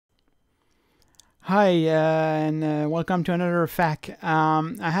Hi, and welcome to another FAQ.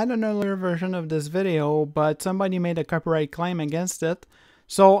 I had an earlier version of this video, but somebody made a copyright claim against it.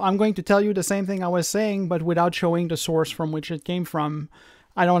 So I'm going to tell you the same thing I was saying, but without showing the source from which it came from.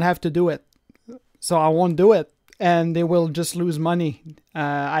 I don't have to do it. So I won't do it, and they will just lose money.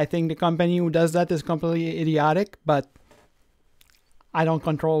 I think the company who does that is completely idiotic, but I don't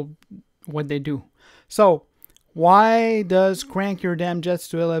control what they do. So why does Crank Your Damn Jets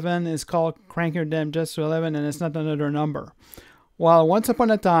to 11 is called Crank Your Damn Jets to 11 and it's not another number? Well, once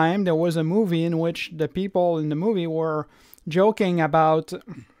upon a time, there was a movie in which the people in the movie were joking about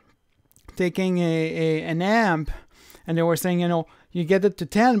taking an amp, and they were saying, you get it to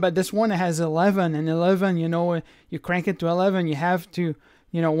 10, but this one has 11, and 11, you crank it to 11, you have to,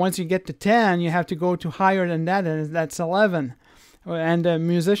 once you get to 10, you have to go to higher than that, and that's 11. And the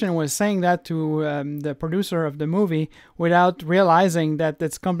musician was saying that to the producer of the movie without realizing that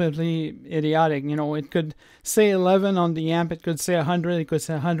it's completely idiotic. It could say 11 on the amp, it could say 100, it could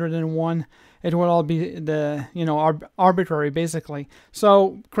say 101. It will all be the, arbitrary, basically.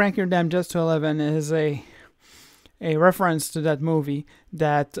 So Crank Your Damn Jets to 11 is a reference to that movie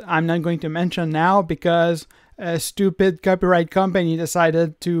that I'm not going to mention now because a stupid copyright company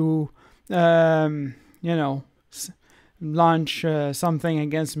decided to, launch something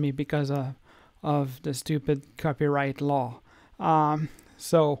against me because of the stupid copyright law.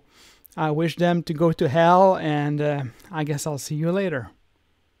 So I wish them to go to hell, and I guess I'll see you later.